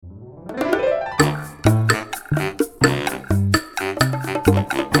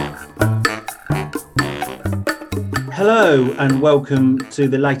Hello and welcome to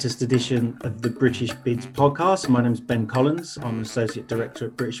the latest edition of the British Bids podcast. My name is Ben Collins. I'm an Associate Director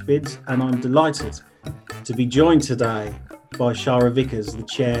at British Bids, and I'm delighted to be joined today by Shara Vickers, the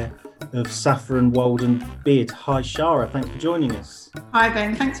Chair of Saffron Walden BID. Hi Shara, thanks for joining us. Hi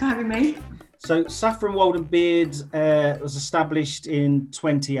Ben, thanks for having me. So Saffron Walden BID was established in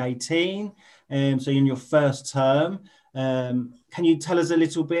 2018, so in your first term. Can you tell us a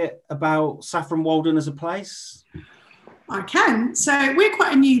little bit about Saffron Walden as a place? I can. So we're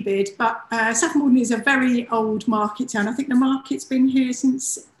quite a new bid, but Saffron Walden is a very old market town. I think the market's been here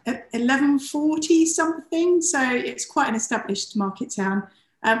since 1140 something, so it's quite an established market town.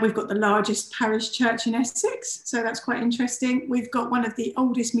 We've got the largest parish church in Essex, so that's quite interesting. We've got one of the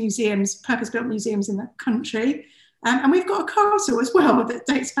oldest museums, purpose-built museums in the country, and we've got a castle as well that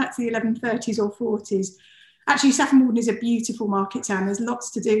dates back to the 1130s or 40s. Actually, Saffron Walden is a beautiful market town. There's lots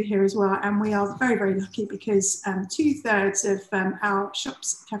to do here as well, and we are very, very lucky because 2/3 of our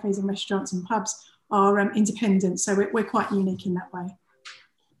shops, cafes and restaurants and pubs are independent, so we're quite unique in that way.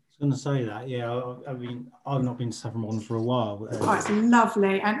 I was going to say that, yeah. I mean, I've not been to Saffron Walden for a while. Oh, it's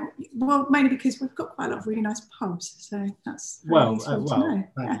lovely, and well, mainly because we've got quite a lot of really nice pubs, so that's useful to know.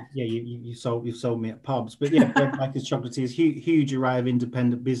 Yeah, you sold me at pubs, but yeah, Breadmakers Chocolatiers, huge array of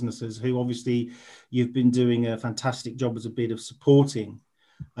independent businesses who obviously you've been doing a fantastic job as a bit of supporting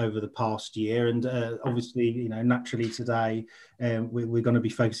over the past year, and obviously, you know, naturally today we're going to be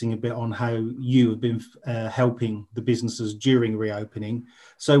focusing a bit on how you have been helping the businesses during reopening.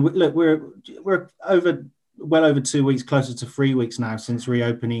 So look, we're well over 2 weeks, closer to 3 weeks now since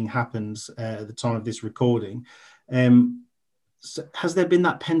reopening happens at the time of this recording. So has there been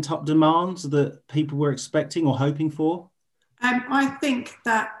that pent-up demand that people were expecting or hoping for? I think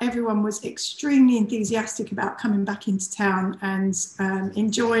that everyone was extremely enthusiastic about coming back into town and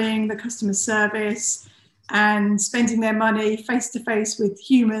enjoying the customer service and spending their money face-to-face with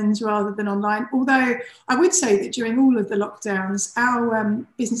humans rather than online. Although I would say that during all of the lockdowns, our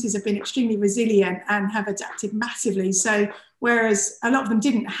businesses have been extremely resilient and have adapted massively. So whereas a lot of them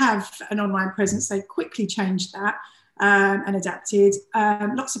didn't have an online presence, they quickly changed that. And adapted.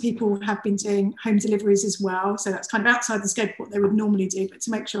 Lots of people have been doing home deliveries as well, so that's kind of outside the scope of what they would normally do, but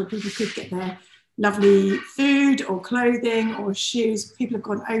to make sure people could get their lovely food or clothing or shoes, people have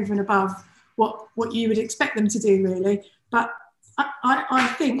gone over and above what you would expect them to do, really. But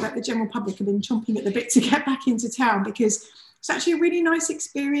I think that the general public have been chomping at the bit to get back into town, because it's actually a really nice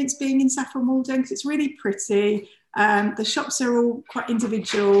experience being in Saffron Walden, because it's really pretty. The shops are all quite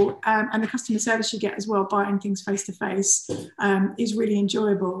individual, and the customer service you get as well, buying things face to face, is really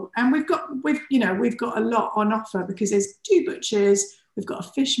enjoyable. And we've got a lot on offer, because there's 2 butchers, we've got a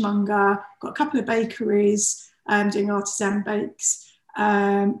fishmonger, got a couple of bakeries doing artisan bakes,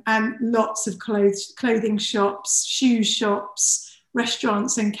 and lots of clothing shops, shoe shops,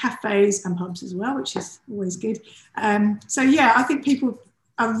 restaurants and cafes and pubs as well, which is always good. So yeah, I think people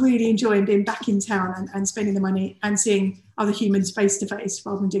are really enjoying being back in town and spending the money and seeing other humans face to face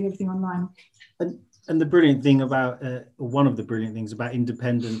rather than doing everything online. And the brilliant thing about, one of the brilliant things about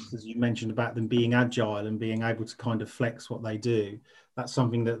independence, as you mentioned, about them being agile and being able to kind of flex what they do, that's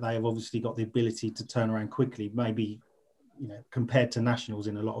something that they have obviously got the ability to turn around quickly, maybe, you know, compared to nationals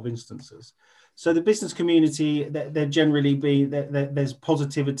in a lot of instances. So the business community, there generally there's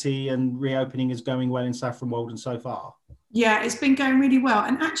positivity, and reopening is going well in Saffron Walden so far. Yeah, it's been going really well.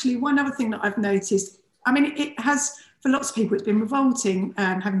 And actually, one other thing that I've noticed, I mean, it has, for lots of people, it's been revolting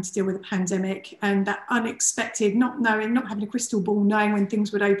having to deal with a pandemic and that unexpected, not having a crystal ball, knowing when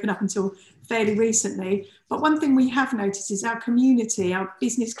things would open up until fairly recently. But one thing we have noticed is our community, our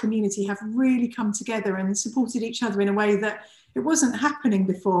business community, have really come together and supported each other in a way that it wasn't happening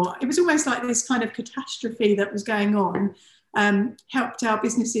before. It was almost like this kind of catastrophe that was going on helped our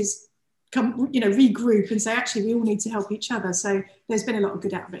businesses regroup and say, actually, we all need to help each other. So there's been a lot of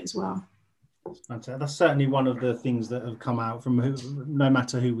good out of it as well. That's certainly one of the things that have come out from no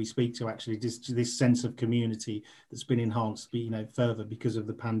matter who we speak to, actually, this sense of community that's been enhanced, further because of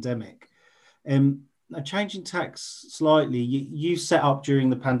the pandemic. Now, changing tax slightly, you set up during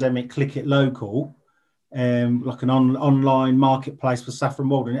the pandemic Click It Local, like an online marketplace for Saffron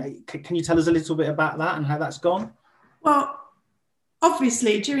Walden. Can you tell us a little bit about that and how that's gone? Well,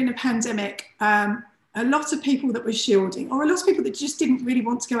 obviously, during the pandemic, a lot of people that were shielding, or a lot of people that just didn't really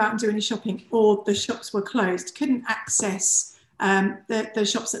want to go out and do any shopping, or the shops were closed, couldn't access the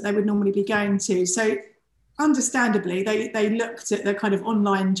shops that they would normally be going to. So understandably, they looked at the kind of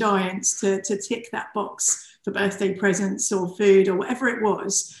online giants to tick that box for birthday presents or food or whatever it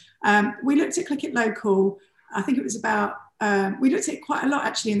was. We looked at Click It Local. I think it was about we looked at it quite a lot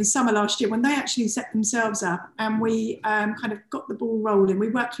actually in the summer last year when they actually set themselves up, and we kind of got the ball rolling. We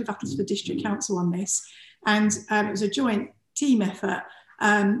worked with Uttlesford District Council on this, and it was a joint team effort,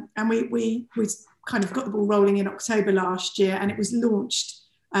 and we kind of got the ball rolling in October last year, and it was launched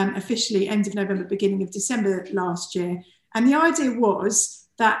officially end of November, beginning of December last year. And the idea was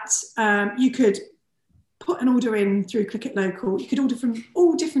that you could put an order in through Click It Local. You could order from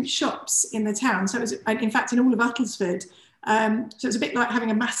all different shops in the town. So it was, in fact, in all of Uttlesford. So it's a bit like having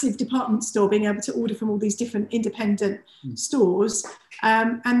a massive department store, being able to order from all these different independent stores.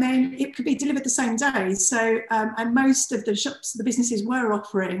 And then it could be delivered the same day. So, and most of the shops, the businesses were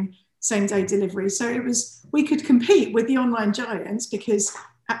offering same day delivery. So it was, we could compete with the online giants because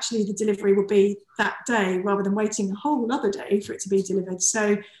actually the delivery would be that day rather than waiting a whole other day for it to be delivered.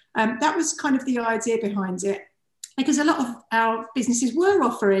 So that was kind of the idea behind it, because a lot of our businesses were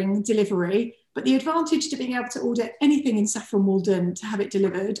offering delivery, but the advantage to being able to order anything in Saffron Walden to have it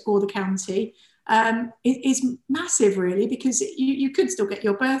delivered, or the county, is massive really, because you could still get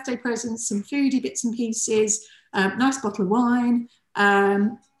your birthday presents, some foodie bits and pieces, nice bottle of wine,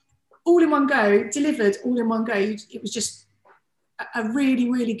 all in one go, delivered all in one go. It was just a really,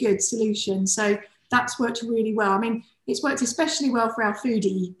 really good solution. So that's worked really well. I mean, it's worked especially well for our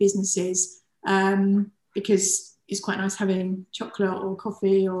foodie businesses, because it's quite nice having chocolate or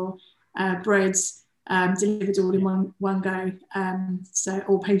coffee or breads delivered all in one go, so,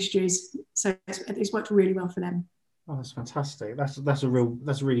 or pastries. So it's worked really well for them. Oh, that's fantastic. That's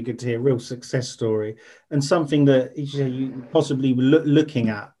really good to hear. A real success story, and something that you possibly were looking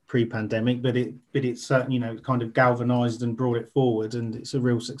at pre-pandemic, but it's certainly kind of galvanized and brought it forward, and it's a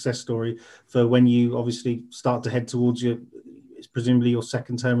real success story for when you obviously start to head towards it's presumably your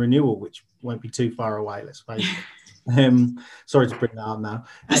second term renewal, which won't be too far away, let's face it. Sorry to bring that up now.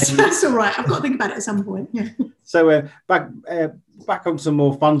 That's all right. I've got to think about it at some point. Yeah. So back on some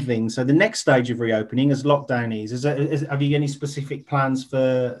more fun things. So the next stage of reopening, as lockdown have you any specific plans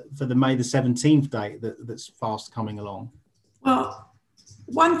for the May the 17th date that's fast coming along? Well,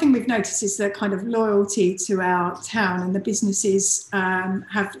 one thing we've noticed is the kind of loyalty to our town, and the businesses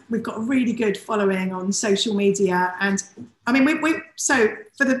we've got a really good following on social media. And I mean, so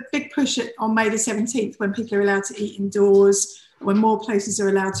for the big push on May the 17th, when people are allowed to eat indoors, when more places are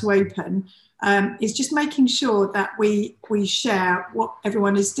allowed to open, is just making sure that we share what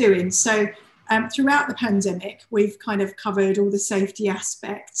everyone is doing. So throughout the pandemic, we've kind of covered all the safety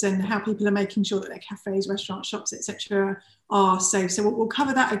aspects and how people are making sure that their cafes, restaurants, shops, etc. are safe. So we'll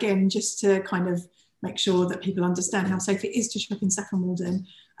cover that again, just to kind of make sure that people understand how safe it is to shop in Saffron Walden.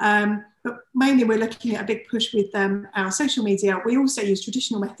 But mainly we're looking at a big push with our social media. We also use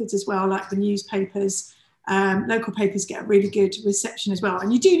traditional methods as well, like the newspapers. Local papers get a really good reception as well.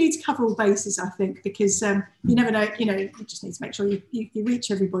 And you do need to cover all bases, I think, because you never know, you just need to make sure you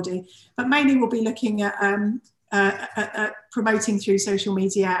reach everybody. But mainly we'll be looking at promoting through social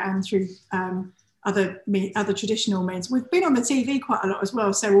media and through other traditional means. We've been on the TV quite a lot as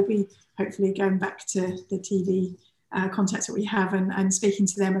well, so we'll be hopefully going back to the TV contacts that we have and speaking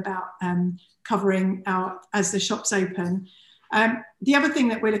to them about covering as the shops open. The other thing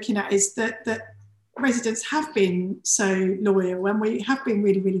that we're looking at is that residents have been so loyal, and we have been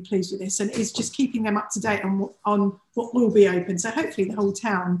really, really pleased with this, and it's just keeping them up to date on what will be open. So hopefully the whole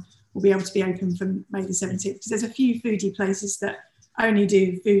town will be able to be open from May the 17th, because there's a few foodie places that only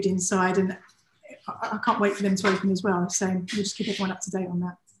do food inside, and I can't wait for them to open as well. So we'll just keep everyone up to date on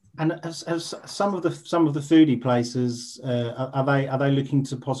that. And as some of the foodie places, are they looking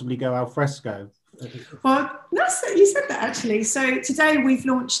to possibly go al fresco? Well, you said that actually. So today we've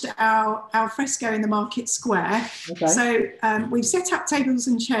launched our fresco in the market square. Okay. So we've set up tables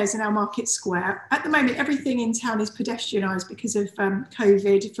and chairs in our market square. At the moment, everything in town is pedestrianised because of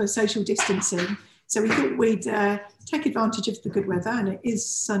COVID for social distancing. So we thought we'd take advantage of the good weather, and it is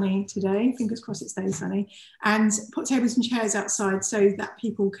sunny today, fingers crossed it stays sunny, and put tables and chairs outside so that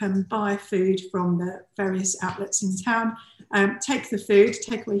people can buy food from the various outlets in town, take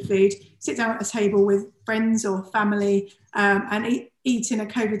away food, sit down at a table with friends or family, and eat in a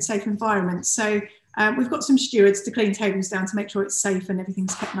COVID-safe environment. So we've got some stewards to clean tables down to make sure it's safe and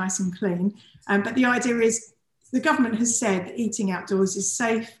everything's kept nice and clean. But the idea is the government has said that eating outdoors is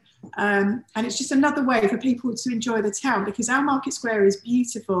safe. And it's just another way for people to enjoy the town, because our market square is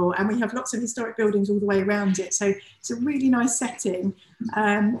beautiful and we have lots of historic buildings all the way around it. So it's a really nice setting.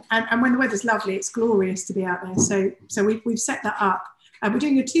 And when the weather's lovely, it's glorious to be out there. So we've set that up. We're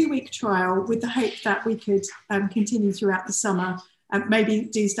doing a 2-week trial with the hope that we could continue throughout the summer and maybe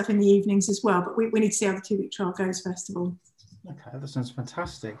do stuff in the evenings as well. But we need to see how the 2-week trial goes first of all. Okay, that sounds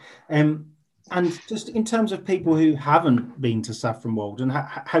fantastic. And just in terms of people who haven't been to Saffron Walden,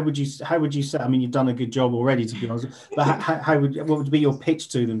 how would you say? I mean, you've done a good job already, to be honest. But what would be your pitch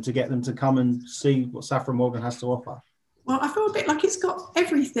to them to get them to come and see what Saffron Walden has to offer? Well, I feel a bit like it's got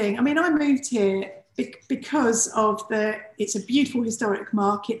everything. I mean, I moved here because of it's a beautiful historic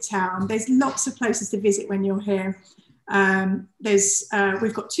market town. There's lots of places to visit when you're here.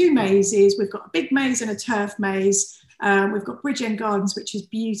 We've got two mazes. We've got a big maze and a turf maze. We've got Bridge End Gardens, which is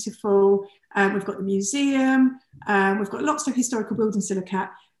beautiful. We've got the museum. We've got lots of historical buildings to look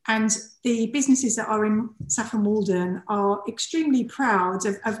at. And the businesses that are in Saffron Walden are extremely proud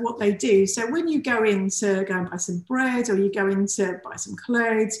of what they do. So when you go in to go and buy some bread, or you go in to buy some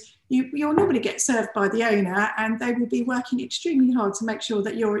clothes, you'll normally get served by the owner, and they will be working extremely hard to make sure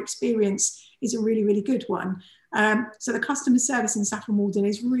that your experience is a really, really good one. So the customer service in Saffron Walden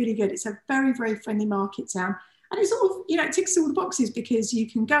is really good. It's a very, very friendly market town. And it sort of, it ticks all the boxes, because you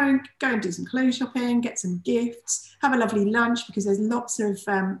can go and do some clothes shopping, get some gifts, have a lovely lunch, because there's lots of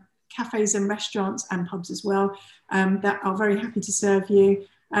cafes and restaurants and pubs as well that are very happy to serve you.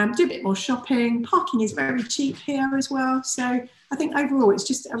 Do a bit more shopping. Parking is very cheap here as well. So I think overall it's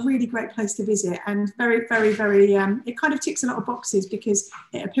just a really great place to visit, and very, very, very, it kind of ticks a lot of boxes, because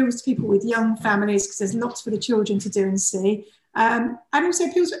it appeals to people with young families, because there's lots for the children to do and see. And also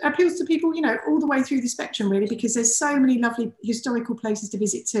appeals to people, all the way through the spectrum, really, because there's so many lovely historical places to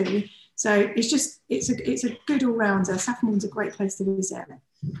visit too. So it's a good all-rounder. Saffron Walden's a great place to visit.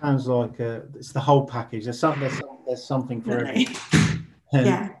 Sounds like it's the whole package. There's something for everyone.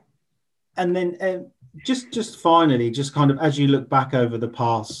 Yeah. And then just finally, just kind of as you look back over the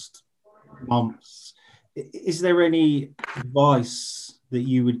past months, is there any advice that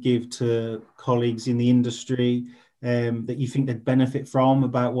you would give to colleagues in the industry that you think they'd benefit from,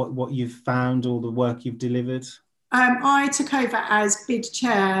 about what you've found or the work you've delivered? I took over as BID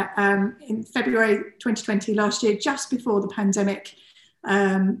chair in February 2020 last year, just before the pandemic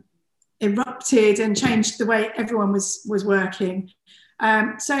erupted and changed the way everyone was working.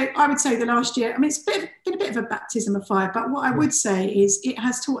 So I would say the last year, I mean, it's been a bit of a baptism of fire, but what I would say is it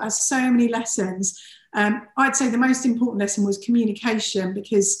has taught us so many lessons. I'd say the most important lesson was communication,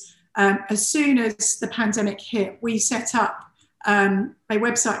 because as soon as the pandemic hit, we set up a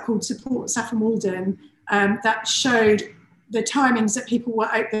website called Support Saffron Walden that showed the timings that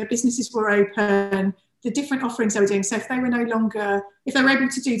the businesses were open, the different offerings they were doing. So if they were able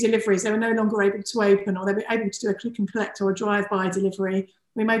to do deliveries, they were no longer able to open, or they were able to do a click and collect or a drive-by delivery.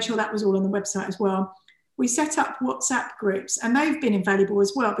 We made sure that was all on the website as well. We set up WhatsApp groups, and they've been invaluable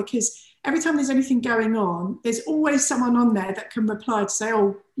as well, because every time there's anything going on, there's always someone on there that can reply to say,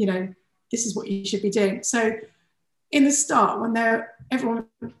 oh, this is what you should be doing. So in the start, when everyone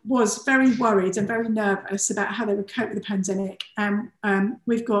was very worried and very nervous about how they would cope with the pandemic,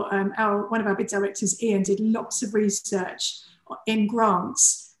 we've got one of our BID directors, Ian, did lots of research in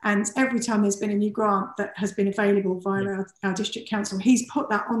grants, and every time there's been a new grant that has been available via our district council, he's put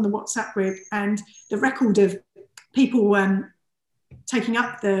that on the WhatsApp group, and the record of people taking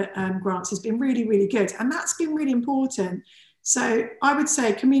up the grants has been really, really good, and that's been really important. So I would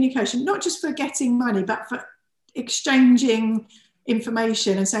say communication, not just for getting money, but for exchanging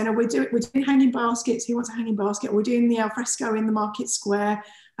information and saying, oh, we're doing hanging baskets, who wants a hanging basket, or we're doing the fresco in the market square,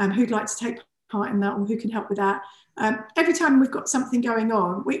 who'd like to take part in that, or who can help with that. Every time we've got something going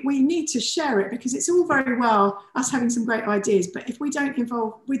on, we need to share it, because it's all very well us having some great ideas, but if we don't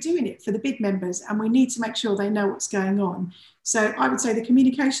involve, we're doing it for the BID members, and we need to make sure they know what's going on. So I would say the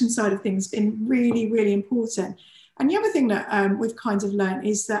communication side of things has been really, really important. And the other thing that we've kind of learned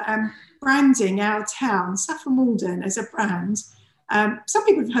is that branding our town, Saffron Walden as a brand, some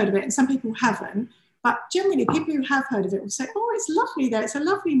people have heard of it and some people haven't, but generally people who have heard of it will say, oh, it's lovely there, it's a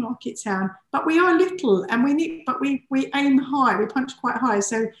lovely market town, but we are little, and we aim high, we punch quite high.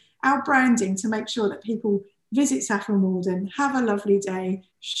 So our branding, to make sure that people visit Saffron Walden, have a lovely day,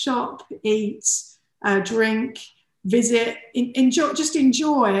 shop, eat, drink, visit,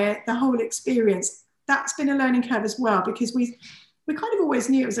 enjoy the whole experience. That's been a learning curve as well, because we kind of always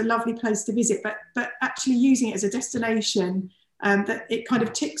knew it was a lovely place to visit, but actually using it as a destination, that it kind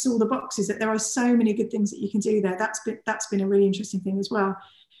of ticks all the boxes, that there are so many good things that you can do there. That's been a really interesting thing as well.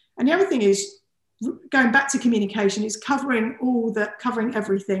 And the other thing is, going back to communication, is covering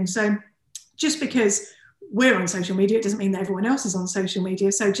everything. So just because we're on social media, it doesn't mean that everyone else is on social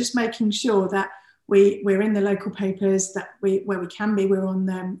media. So just making sure that we're in the local papers, that where we can be, we're on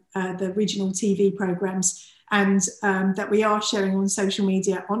the regional TV programmes, and that we are sharing on social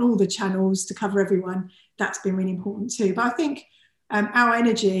media on all the channels to cover everyone. That's been really important too. But I think our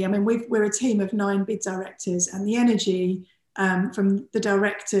energy, I mean, we're a team of 9 BID directors, and the energy from the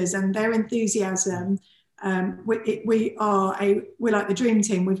directors and their enthusiasm. We're like the dream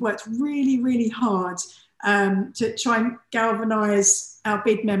team. We've worked really, really hard to try and galvanise our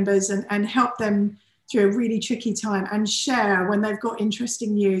bid members and help them through a really tricky time, and share when they've got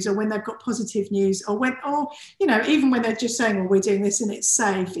interesting news, or when they've got positive news, or even when they're just saying, well, we're doing this and it's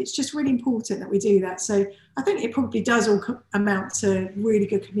safe. It's just really important that we do that. So I think it probably does all amount to really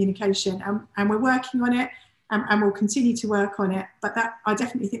good communication, and we're working on it, and we'll continue to work on it. But I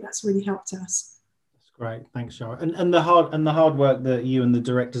definitely think that's really helped us. Great, thanks, Shara. And the hard work that you and the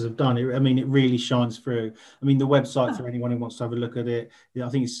directors have done, it really shines through. I mean, the website, for anyone who wants to have a look at it, I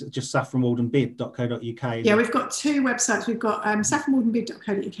think it's just saffronwaldenbid.co.uk. Yeah, we've got two websites. We've got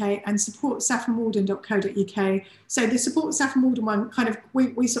saffronwaldenbid.co.uk and supportsaffronwalden.co.uk. So the Support Saffron Walden one, kind of,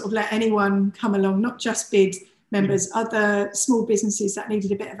 we sort of let anyone come along, not just bid members, other small businesses that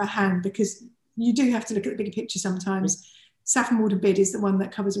needed a bit of a hand, because you do have to look at the bigger picture sometimes. Saffron Walden BID is the one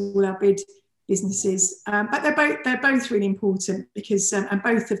that covers all our bid businesses, but they're both really important, because and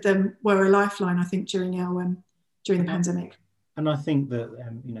both of them were a lifeline, I think, during the pandemic. And I think that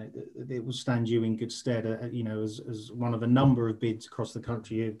it will stand you in good stead, as one of a number of bids across the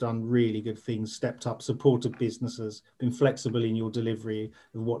country. You've done really good things, stepped up, supported businesses, been flexible in your delivery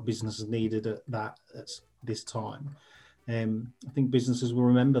of what businesses needed at this time. I think businesses will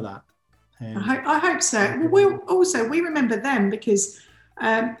remember that. I hope so. We remember them, because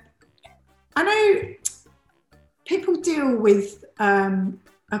I know people deal with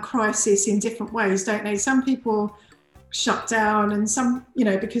a crisis in different ways, don't they? Some people shut down, and some,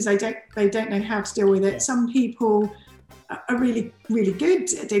 because they don't know how to deal with it. Some people are really, really good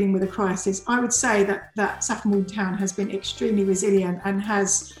at dealing with a crisis. I would say that Saffron Walden Town has been extremely resilient, and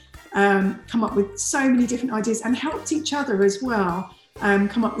has come up with so many different ideas, and helped each other as well.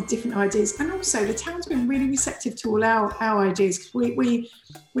 Come up with different ideas, and also the town's been really receptive to all our ideas. We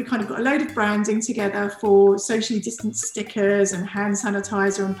kind of got a load of branding together for socially distanced stickers and hand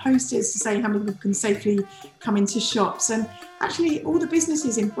sanitizer and posters to say how many people can safely come into shops, and actually all the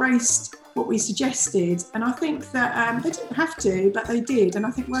businesses embraced what we suggested, and I think that they didn't have to, but they did, and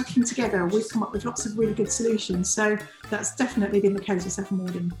I think working together we've come up with lots of really good solutions. So that's definitely been the case with Saffron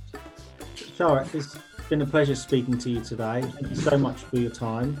Walden. Shara, it's been a pleasure speaking to you today. Thank you so much for your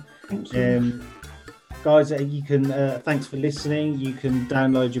time. Thank you. Guys, you can thanks for listening. You can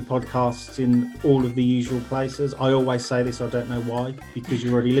download your podcasts in all of the usual places. I always say this, I don't know why, because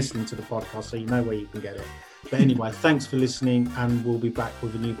you're already listening to the podcast, so you know where you can get it. But anyway, thanks for listening, and we'll be back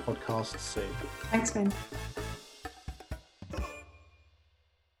with a new podcast soon. Thanks, Ben.